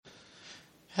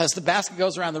As the basket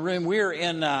goes around the room, we're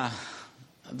in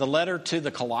the letter to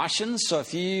the Colossians. So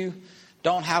if you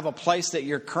don't have a place that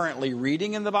you're currently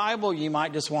reading in the Bible, you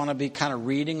might just want to be kind of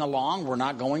reading along. We're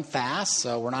not going fast,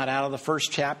 so we're not out of the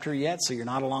first chapter yet, so you're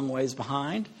not a long ways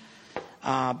behind.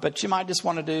 But you might just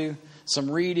want to do some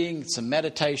reading, some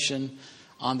meditation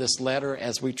on this letter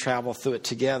as we travel through it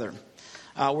together.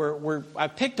 I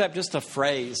picked up just a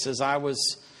phrase as I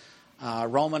was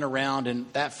roaming around, and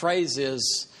that phrase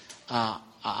is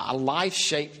a life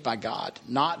shaped by God,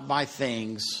 not by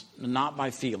things, not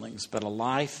by feelings, but a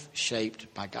life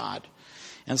shaped by God.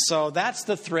 And so that's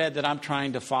the thread that I'm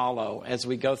trying to follow as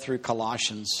we go through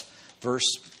Colossians verse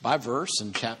by verse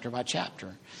and chapter by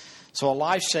chapter. So a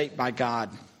life shaped by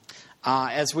God.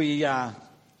 As we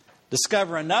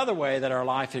discover another way that our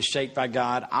life is shaped by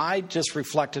God, I just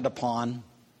reflected upon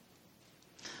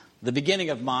the beginning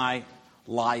of my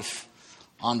life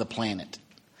on the planet.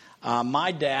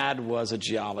 My dad was a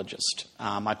geologist.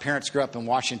 My parents grew up in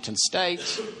Washington State.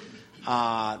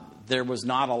 There was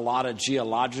not a lot of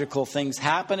geological things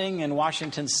happening in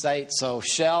Washington State, so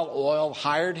Shell Oil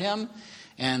hired him,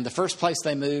 and the first place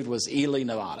they moved was Ely,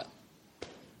 Nevada.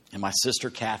 And my sister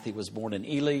Kathy was born in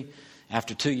Ely.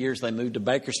 After 2 years, they moved to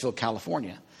Bakersfield,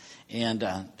 California, and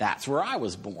that's where I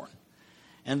was born.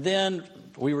 And then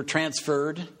we were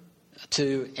transferred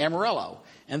to Amarillo.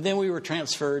 And then we were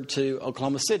transferred to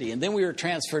Oklahoma City. And then we were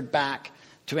transferred back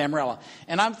to Amarillo.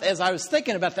 And as I was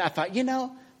thinking about that, I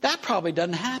thought, that probably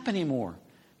doesn't happen anymore.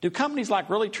 Do companies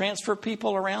really transfer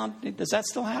people around? Does that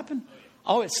still happen?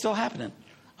 Oh, it's still happening.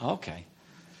 Okay.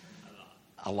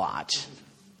 A lot.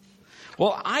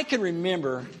 Well, I can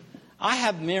remember, I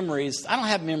have memories. I don't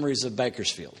have memories of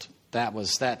Bakersfield. I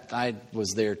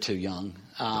was there too young.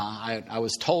 I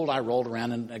was told I rolled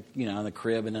around in the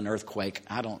crib in an earthquake.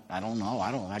 I don't know.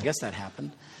 I guess that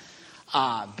happened.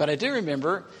 But I do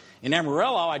remember in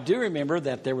Amarillo. I do remember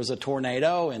that there was a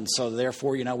tornado, and so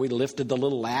therefore, we lifted the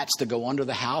little latch to go under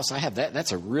the house. I have that.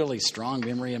 That's a really strong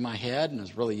memory in my head, and I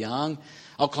was really young.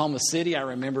 Oklahoma City, I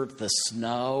remember the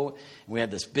snow. We had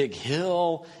this big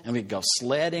hill, and we'd go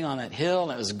sledding on that hill,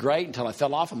 and it was great until I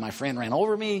fell off and my friend ran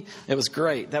over me. It was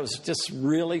great. That was just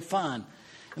really fun.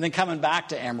 And then coming back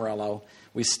to Amarillo,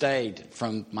 we stayed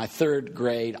from my third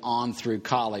grade on through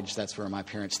college. That's where my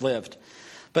parents lived.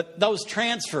 But those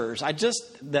transfers,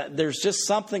 there's just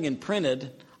something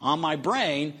imprinted on my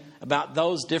brain about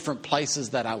those different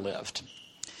places that I lived.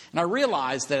 And I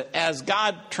realized that as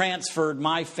God transferred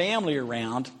my family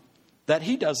around, that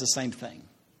He does the same thing.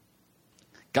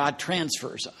 God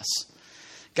transfers us.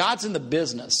 God's in the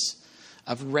business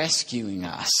of rescuing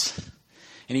us.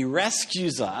 And He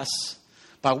rescues us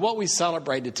by what we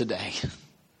celebrated today.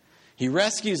 He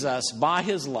rescues us by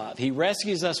His love. He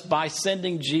rescues us by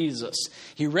sending Jesus.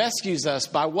 He rescues us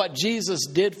by what Jesus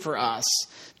did for us.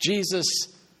 Jesus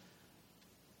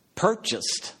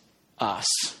purchased us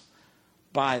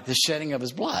by the shedding of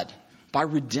His blood, by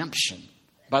redemption,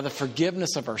 by the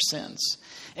forgiveness of our sins.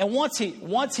 And once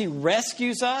he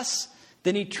rescues us,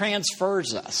 then He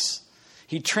transfers us.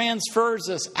 He transfers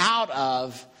us out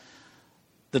of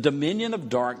the dominion of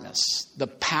darkness, the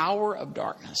power of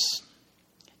darkness,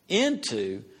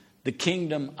 into the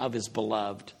kingdom of His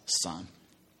beloved Son.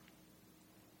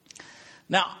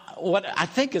 Now, what I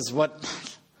think is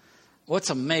what's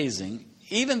amazing,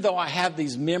 even though I have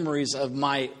these memories of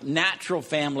my natural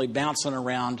family bouncing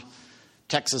around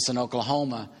Texas and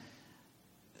Oklahoma,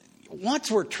 once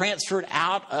we're transferred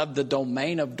out of the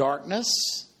domain of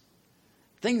darkness,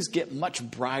 things get much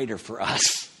brighter for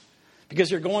us. Because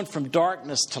you're going from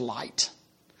darkness to light.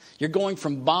 You're going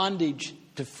from bondage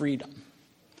to freedom.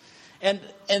 And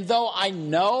though I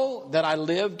know that I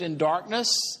lived in darkness,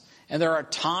 and there are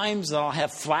times that I'll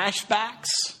have flashbacks,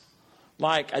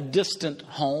 like a distant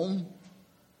home,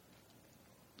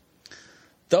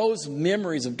 those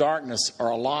memories of darkness are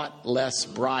a lot less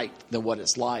bright than what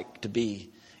it's like to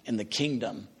be in the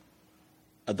kingdom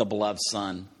of the beloved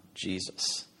Son,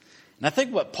 Jesus. And I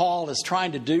think what Paul is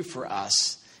trying to do for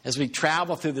us as we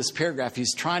travel through this paragraph,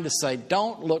 he's trying to say,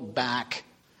 don't look back.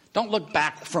 Don't look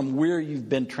back from where you've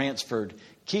been transferred.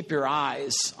 Keep your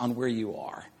eyes on where you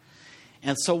are.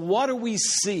 And so what do we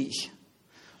see?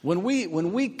 When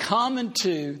we come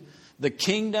into the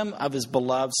kingdom of His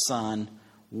beloved Son,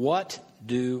 what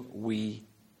do we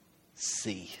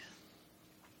see?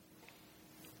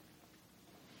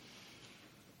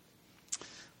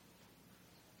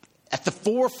 At the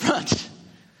forefront,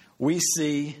 we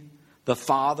see the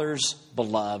Father's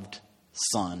beloved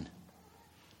Son,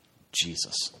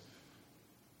 Jesus.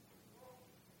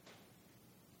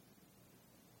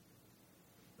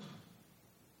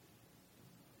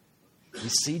 We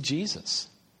see Jesus.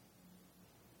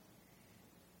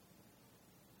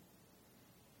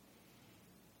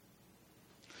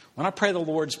 When I pray the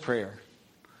Lord's Prayer,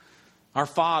 our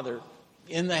Father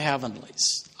in the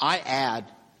heavenlies, I add,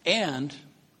 and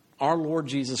our Lord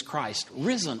Jesus Christ,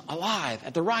 risen, alive,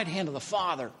 at the right hand of the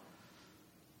Father.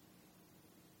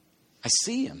 I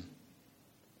see Him.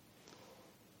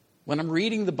 When I'm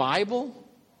reading the Bible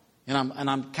and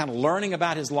I'm kind of learning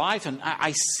about His life, and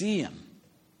I see Him.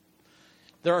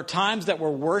 There are times that we're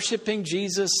worshiping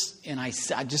Jesus, and I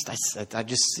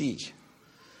just see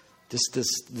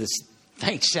this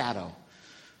faint shadow.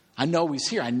 I know He's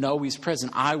here. I know He's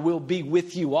present. I will be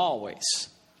with you always.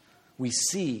 We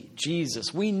see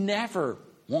Jesus. We never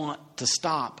want to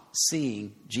stop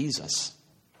seeing Jesus.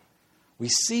 We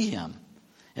see Him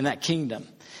in that kingdom.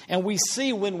 And we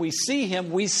see, when we see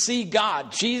Him, we see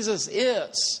God. Jesus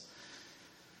is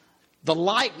the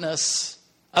likeness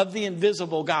of the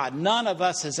invisible God. None of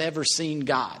us has ever seen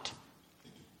God.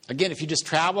 Again, if you just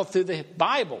travel through the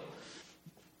Bible,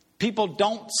 people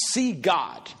don't see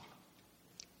God.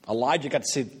 Elijah got to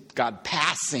see God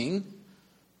passing,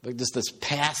 but just this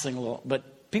passing little.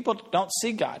 But people don't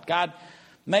see God. God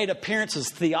made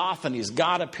appearances, theophanies,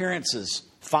 God appearances,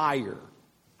 fire.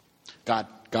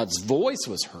 God's voice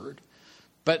was heard.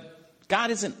 But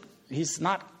God He's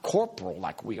not corporal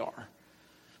like we are.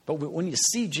 But when you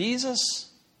see Jesus,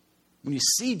 you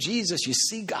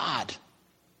see God.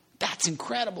 That's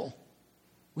incredible.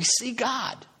 We see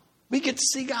God. We get to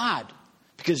see God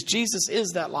because Jesus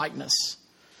is that likeness.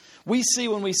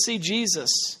 When we see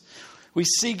Jesus, we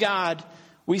see God.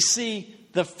 We see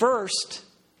the first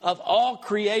of all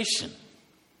creation.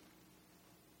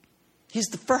 He's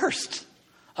the first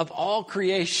of all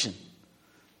creation.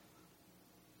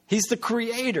 He's the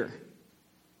creator.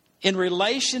 In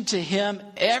relation to Him,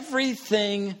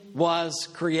 everything was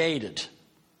created.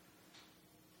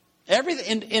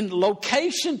 Everything in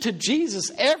location to Jesus,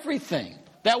 everything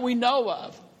that we know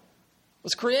of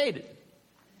was created.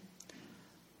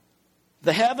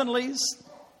 The heavenlies,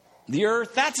 the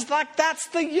earth, that's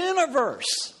the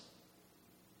universe.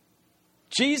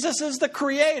 Jesus is the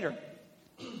creator.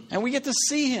 And we get to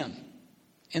see Him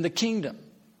in the kingdom.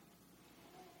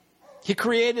 He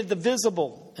created the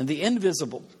visible and the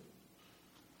invisible.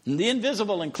 And the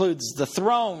invisible includes the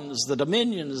thrones, the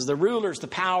dominions, the rulers, the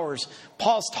powers.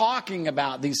 Paul's talking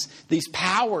about these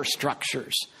power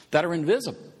structures that are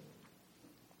invisible.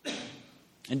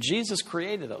 And Jesus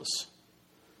created those.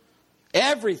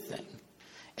 Everything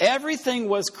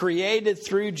was created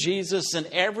through Jesus, and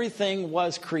everything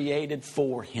was created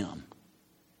for Him.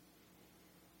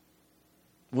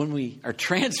 When we are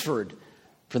transferred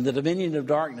from the dominion of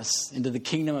darkness into the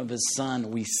kingdom of His Son,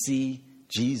 we see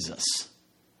Jesus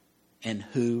and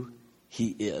who He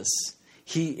is.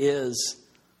 He is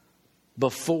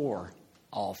before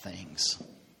all things.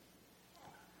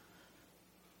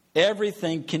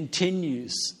 Everything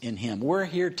continues in Him. We're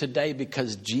here today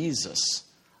because Jesus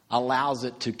allows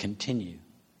it to continue.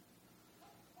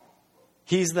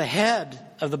 He's the head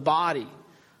of the body,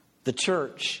 the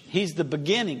church. He's the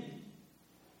beginning.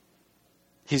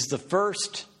 He's the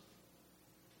first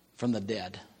from the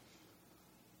dead.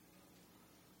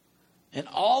 And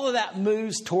all of that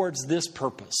moves towards this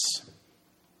purpose.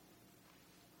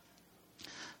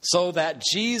 So that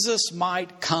Jesus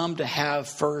might come to have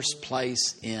first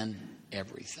place in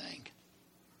everything.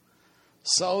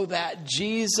 So that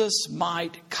Jesus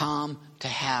might come to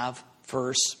have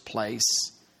first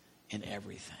place in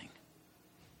everything.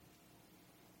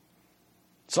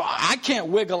 So I can't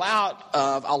wiggle out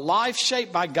of a life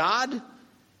shaped by God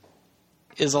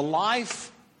is a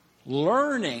life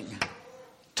learning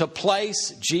to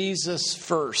place Jesus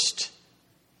first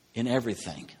in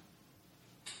everything.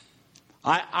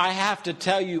 I have to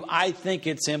tell you, I think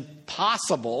it's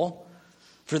impossible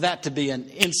for that to be an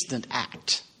instant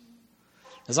act.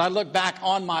 As I look back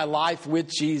on my life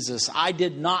with Jesus, I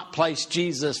did not place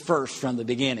Jesus first from the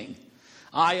beginning.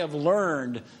 I have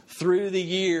learned through the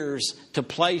years to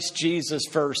place Jesus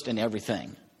first in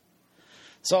everything.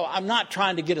 So I'm not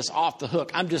trying to get us off the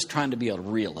hook. I'm just trying to be a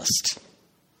realist.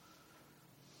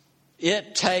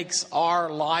 It takes our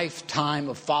lifetime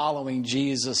of following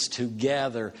Jesus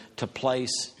together to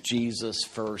place Jesus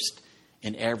first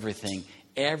in everything.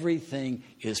 Everything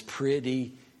is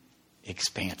pretty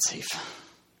expansive.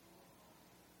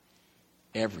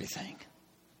 Everything.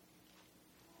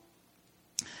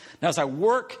 Now, as I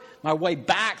work my way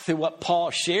back through what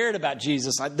Paul shared about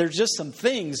Jesus, there's just some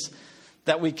things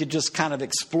that we could just kind of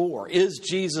explore. Is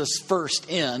Jesus first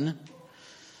in?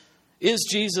 Is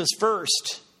Jesus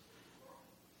first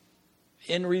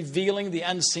in revealing the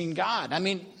unseen God? I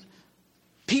mean,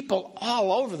 people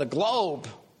all over the globe,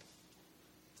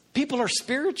 people are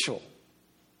spiritual.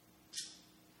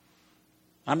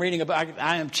 I'm reading about.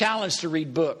 I am challenged to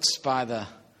read books by the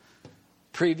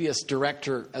previous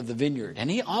director of the Vineyard,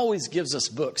 and he always gives us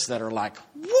books that are like,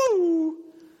 woo!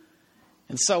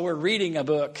 And so we're reading a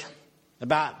book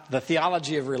about the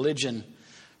theology of religion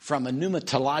from a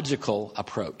pneumatological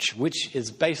approach, which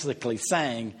is basically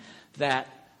saying that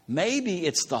maybe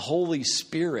it's the Holy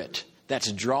Spirit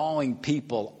that's drawing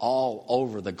people all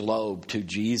over the globe to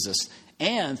Jesus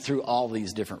and through all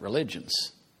these different religions.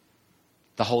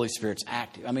 The Holy Spirit's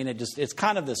active. I mean, it's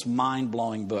kind of this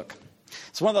mind-blowing book.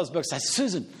 It's one of those books. I say,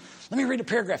 Susan, let me read a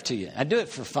paragraph to you. I do it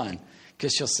for fun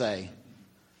because she'll say,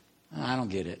 I don't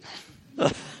get it.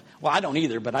 Well, I don't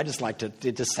either, but I just like to,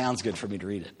 it just sounds good for me to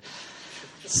read it.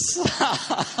 So,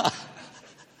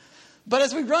 but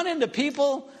as we run into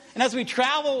people and as we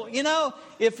travel,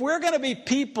 if we're going to be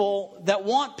people that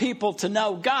want people to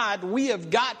know God, we have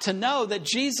got to know that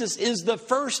Jesus is the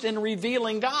first in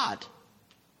revealing God.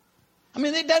 I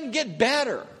mean, it doesn't get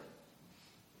better.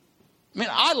 I mean,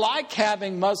 I like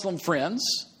having Muslim friends.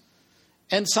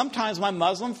 And sometimes my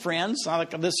Muslim friends,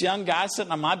 like this young guy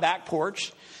sitting on my back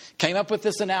porch, came up with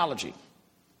this analogy.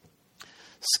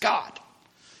 Scott,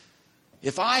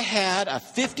 if I had a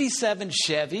 57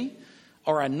 Chevy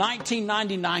or a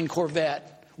 1999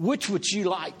 Corvette, which would you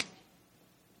like?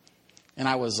 And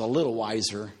I was a little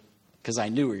wiser because I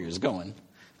knew where he was going.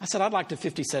 I said, I'd like the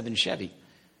 57 Chevy.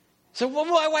 So,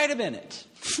 well, wait a minute.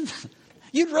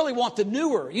 You'd really want the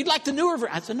newer. You'd like the newer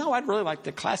version. I said, no, I'd really like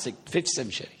the classic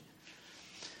 57 Chevy.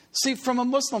 See, from a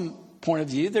Muslim point of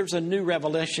view, there's a new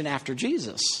revelation after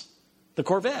Jesus, the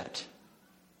Corvette.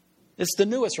 It's the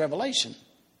newest revelation.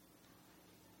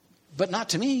 But not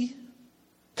to me,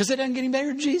 because it doesn't get any better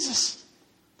than Jesus.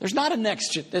 There's not a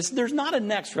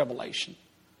next revelation.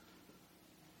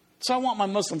 So I want my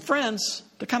Muslim friends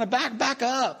to kind of back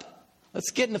up.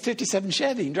 Let's get in the 57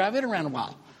 Chevy and drive it around a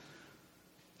while.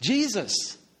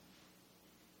 Jesus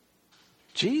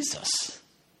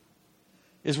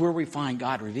is where we find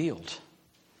God revealed.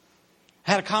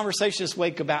 I had a conversation this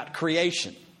week about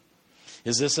creation.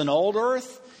 Is this an old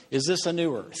earth? Is this a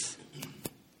new earth?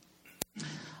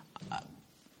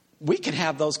 We can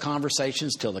have those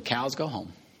conversations till the cows go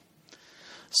home.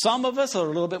 Some of us are a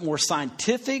little bit more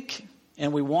scientific,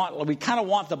 and we kind of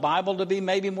want the Bible to be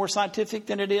maybe more scientific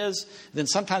than it is. Then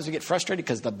sometimes we get frustrated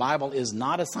because the Bible is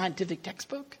not a scientific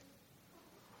textbook.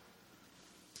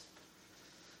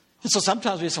 And so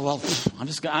sometimes we say, well, I'm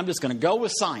just going to go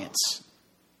with science.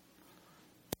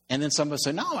 And then some of us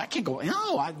say, no, I can't go.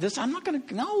 No, I'm not going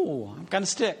to. No, I'm going to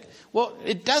stick. Well,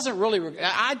 it doesn't really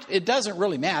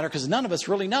matter because none of us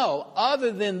really know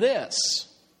other than this.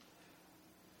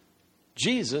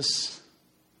 Jesus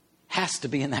has to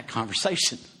be in that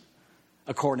conversation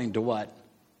according to what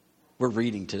we're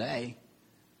reading today.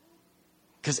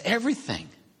 Because everything,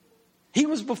 he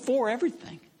was before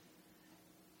everything.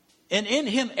 And in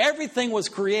him, everything was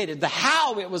created. The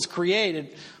how it was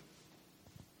created,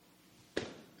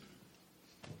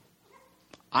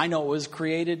 I know it was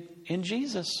created in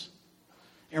Jesus.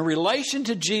 In relation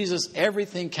to Jesus,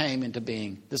 everything came into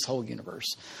being, this whole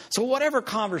universe. So whatever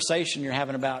conversation you're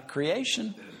having about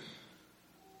creation,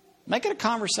 make it a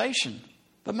conversation.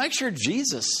 But make sure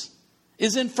Jesus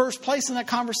is in first place in that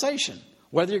conversation.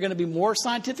 Whether you're going to be more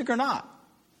scientific or not.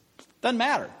 Doesn't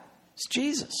matter. It's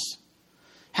Jesus.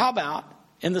 How about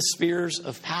in the spheres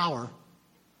of power?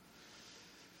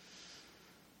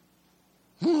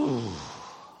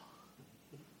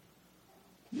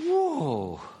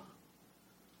 Whoa.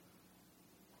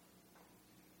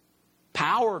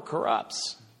 Power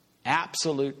corrupts.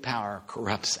 Absolute power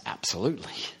corrupts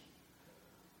absolutely.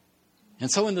 And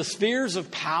so in the spheres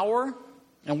of power,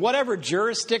 and whatever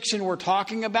jurisdiction we're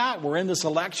talking about, we're in this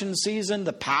election season,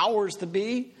 the powers to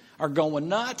be are going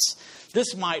nuts.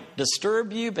 This might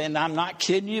disturb you, and I'm not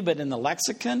kidding you, but in the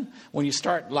lexicon, when you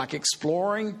start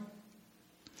exploring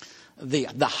the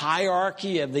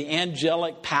hierarchy of the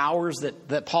angelic powers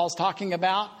that Paul's talking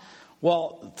about,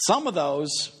 well, some of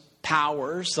those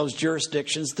powers, those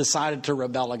jurisdictions, decided to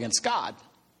rebel against God.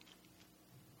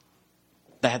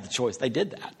 They had the choice. They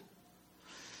did that.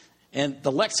 And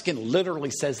the lexicon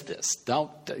literally says this.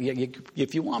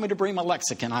 If you want me to bring my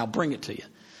lexicon, I'll bring it to you.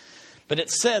 But it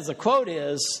says, the quote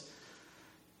is,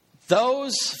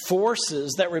 those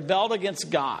forces that rebelled against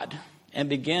God and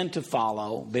began to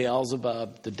follow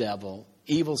Beelzebub, the devil,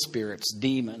 evil spirits,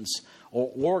 demons,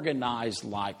 or organized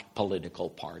like political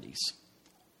parties.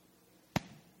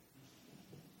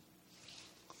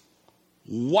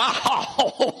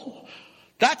 Wow!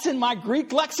 That's in my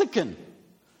Greek lexicon.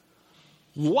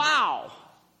 Wow.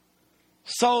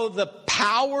 So the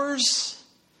powers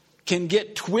can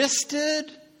get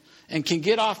twisted and can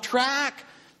get off track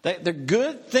The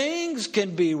good things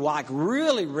can be like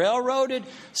really railroaded.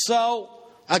 So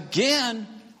again,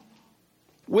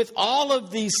 with all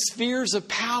of these spheres of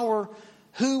power,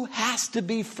 who has to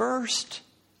be first?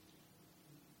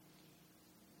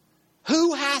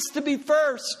 Who has to be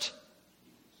first?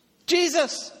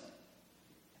 Jesus.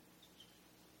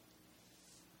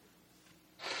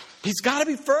 He's got to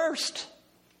be first.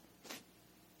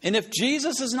 And if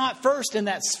Jesus is not first in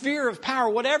that sphere of power,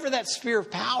 whatever that sphere of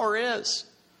power is,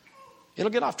 it'll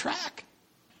get off track.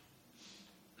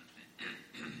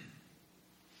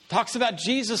 Talks about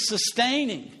Jesus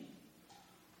sustaining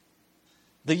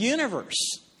the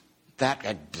universe.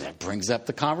 That brings up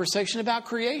the conversation about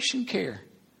creation care.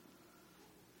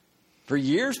 For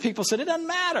years, people said, it doesn't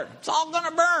matter. It's all going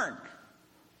to burn.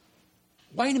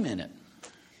 Wait a minute.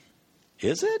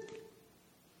 Is it?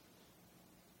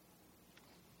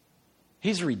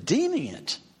 He's redeeming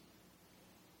it.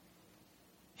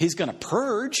 He's going to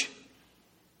purge.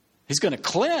 He's going to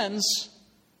cleanse.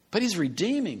 But he's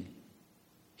redeeming.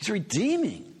 He's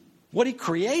redeeming what he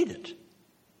created.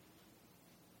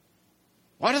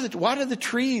 Why do the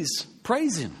trees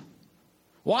praise him?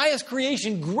 Why is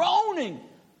creation groaning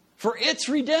for its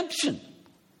redemption?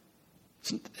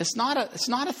 It's not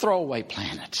a throwaway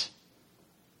planet.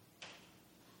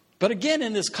 But again,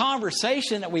 in this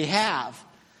conversation that we have,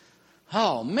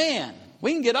 oh man,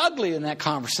 we can get ugly in that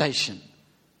conversation.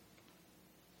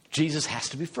 Jesus has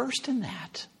to be first in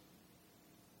that.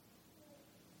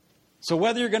 So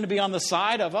whether you're going to be on the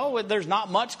side of, oh, there's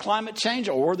not much climate change,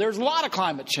 or there's a lot of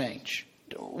climate change,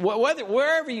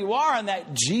 wherever you are in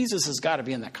that, Jesus has got to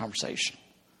be in that conversation.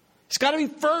 He's got to be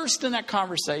first in that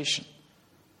conversation.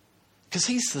 Because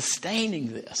he's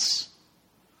sustaining this.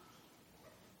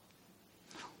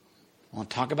 I want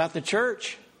to talk about the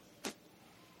church.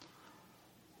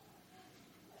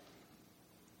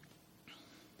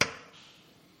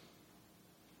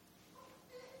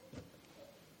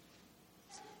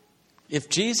 If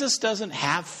Jesus doesn't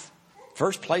have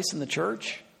first place in the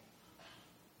church,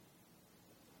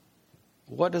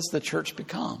 what does the church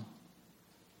become?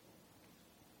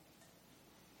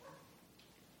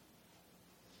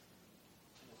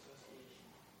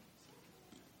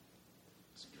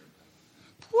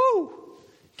 Woo!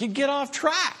 You get off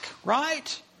track,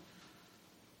 right?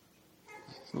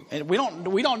 And we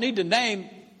don't need to name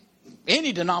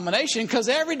any denomination, because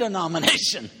every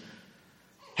denomination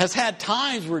has had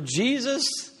times where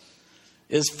Jesus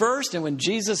is first and when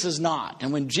Jesus is not.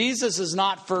 And when Jesus is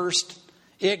not first,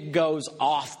 it goes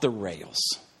off the rails.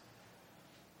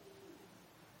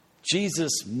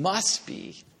 Jesus must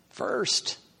be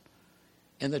first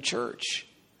in the church.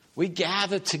 We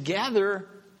gather together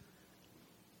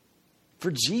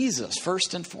for Jesus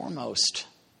first and foremost.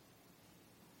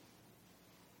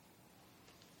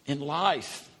 In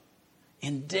life,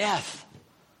 in death,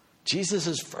 Jesus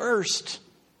is first.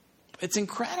 It's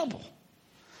incredible.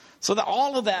 So that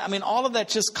all of that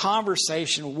just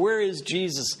conversation, where is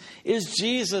Jesus? Is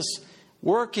Jesus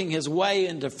working his way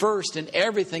into first in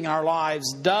everything in our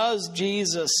lives? Does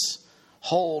Jesus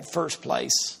hold first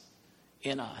place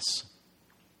in us?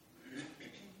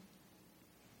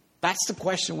 That's the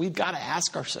question we've got to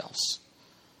ask ourselves.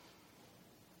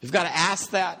 We've got to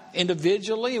ask that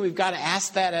individually, and we've got to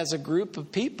ask that as a group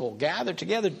of people gathered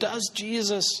together. Does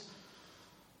Jesus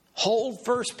hold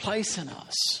first place in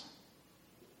us?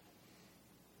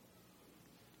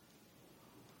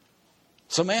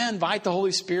 So may I invite the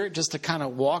Holy Spirit just to kind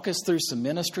of walk us through some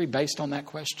ministry based on that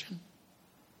question?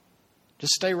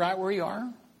 Just stay right where you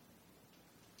are.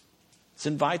 Let's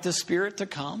invite the Spirit to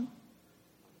come.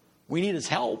 We need his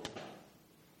help.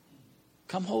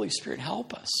 Come, Holy Spirit,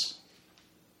 help us.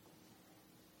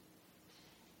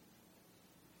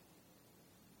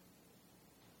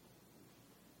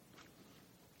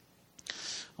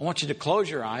 I want you to close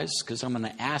your eyes, because I'm going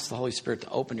to ask the Holy Spirit to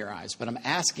open your eyes. But I'm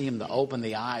asking him to open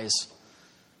the eyes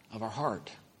of our heart,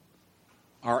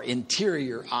 our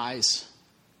interior eyes.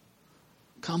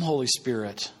 Come, Holy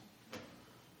Spirit.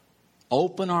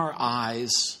 Open our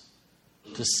eyes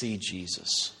to see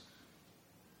Jesus.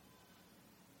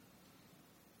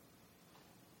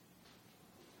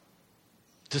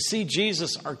 To see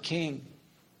Jesus, our King.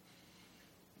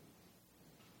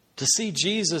 To see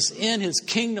Jesus in his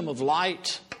kingdom of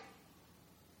light.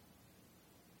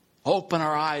 Open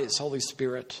our eyes, Holy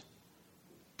Spirit,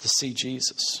 to see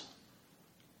Jesus.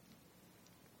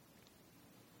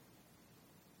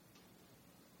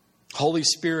 Holy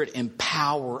Spirit,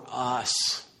 empower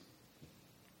us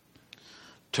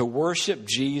to worship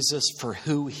Jesus for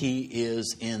who he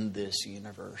is in this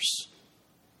universe.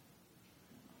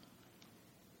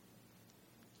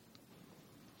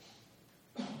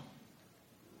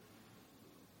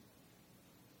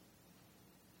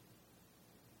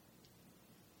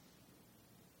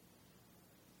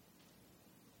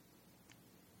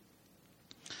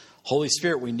 Holy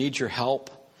Spirit, we need your help.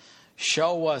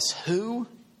 Show us who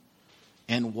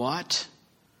and what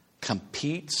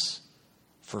competes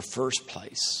for first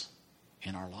place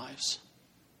in our lives.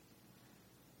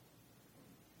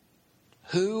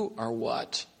 Who or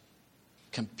what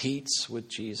competes with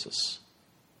Jesus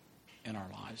in our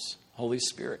lives? Holy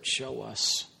Spirit, show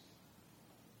us.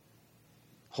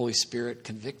 Holy Spirit,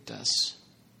 convict us.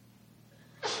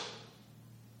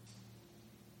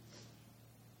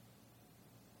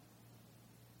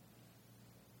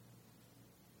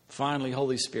 Finally,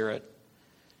 Holy Spirit,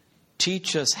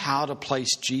 teach us how to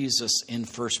place Jesus in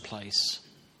first place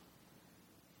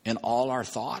in all our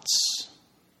thoughts,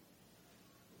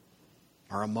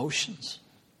 our emotions,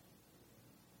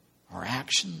 our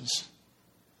actions,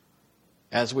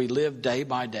 as we live day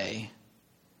by day,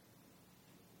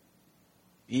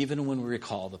 even when we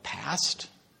recall the past,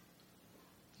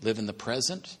 live in the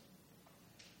present,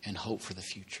 and hope for the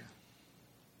future.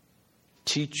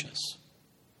 Teach us,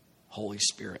 Holy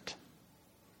Spirit,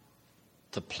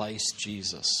 to place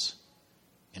Jesus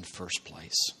in first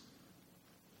place.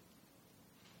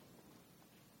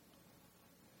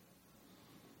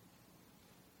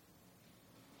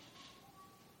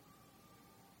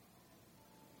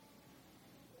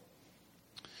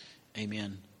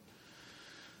 Amen.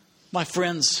 My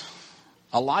friends,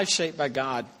 a life shaped by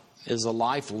God is a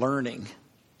life learning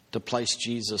to place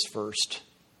Jesus first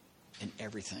in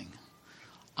everything.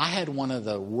 I had one of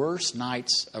the worst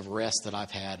nights of rest that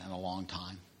I've had in a long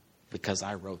time because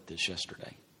I wrote this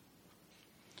yesterday.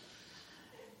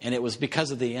 And it was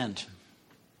because of the end.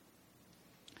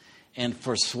 And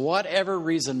for whatever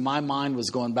reason, my mind was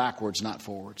going backwards, not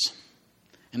forwards.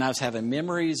 And I was having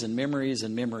memories and memories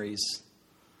and memories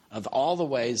of all the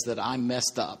ways that I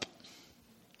messed up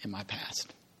in my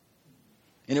past.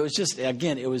 And it was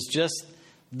just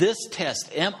this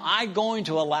test. Am I going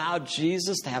to allow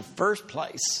Jesus to have first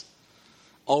place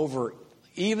over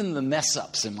even the mess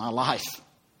ups in my life?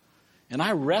 And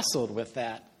I wrestled with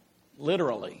that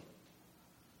literally,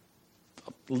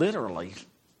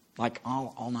 like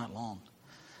all night long.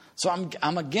 So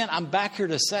I'm back here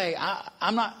to say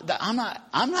I'm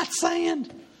not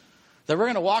saying that we're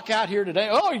going to walk out here today,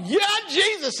 oh yeah,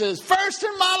 Jesus is first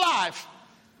in my life.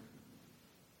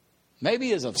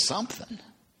 Maybe is of something.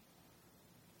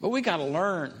 But we got to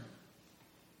learn.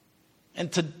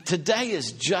 And today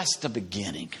is just the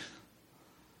beginning.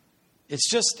 It's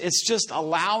just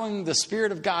allowing the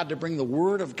Spirit of God to bring the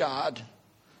Word of God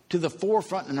to the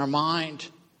forefront in our mind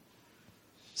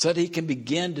so that He can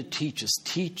begin to teach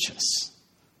us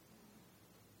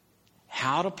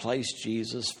how to place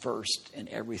Jesus first in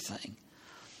everything.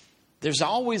 There's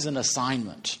always an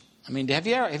assignment. I mean, have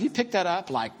you picked that up?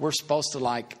 Like we're supposed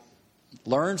to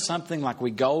learn something, like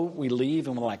we leave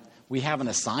and we have an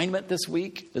assignment this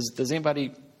week. Does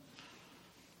anybody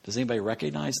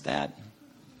recognize that?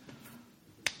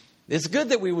 It's good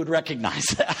that we would recognize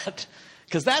that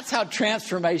because that's how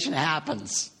transformation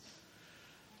happens.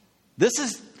 This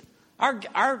is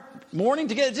our morning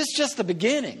together. This is just the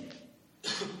beginning.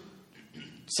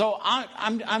 So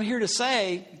I'm here to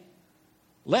say,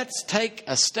 let's take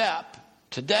a step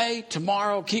today,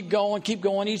 tomorrow, keep going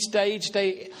each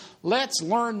day. Let's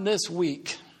learn this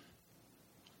week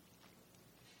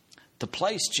to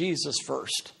place Jesus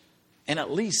first in at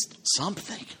least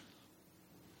something.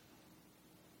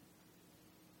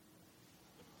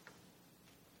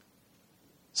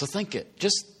 So think it.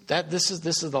 This is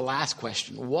the last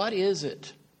question. What is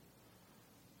it?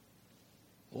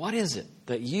 What is it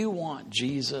that you want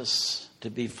Jesus to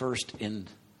be first in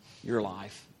your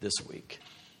life this week?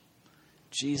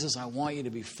 Jesus, I want you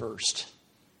to be first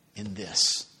in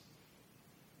this.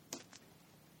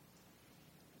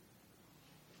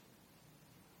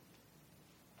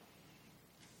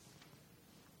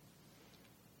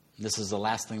 This is the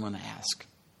last thing I'm going to ask.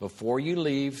 Before you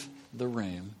leave the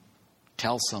room,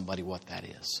 tell somebody what that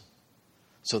is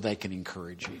so they can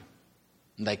encourage you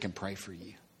and they can pray for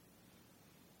you.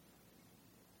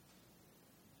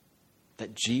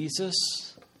 That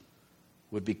Jesus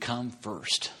would become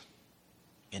first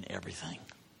in everything.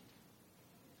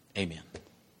 Amen.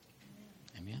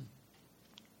 Amen.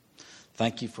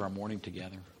 Thank you for our morning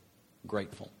together.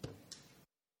 Grateful.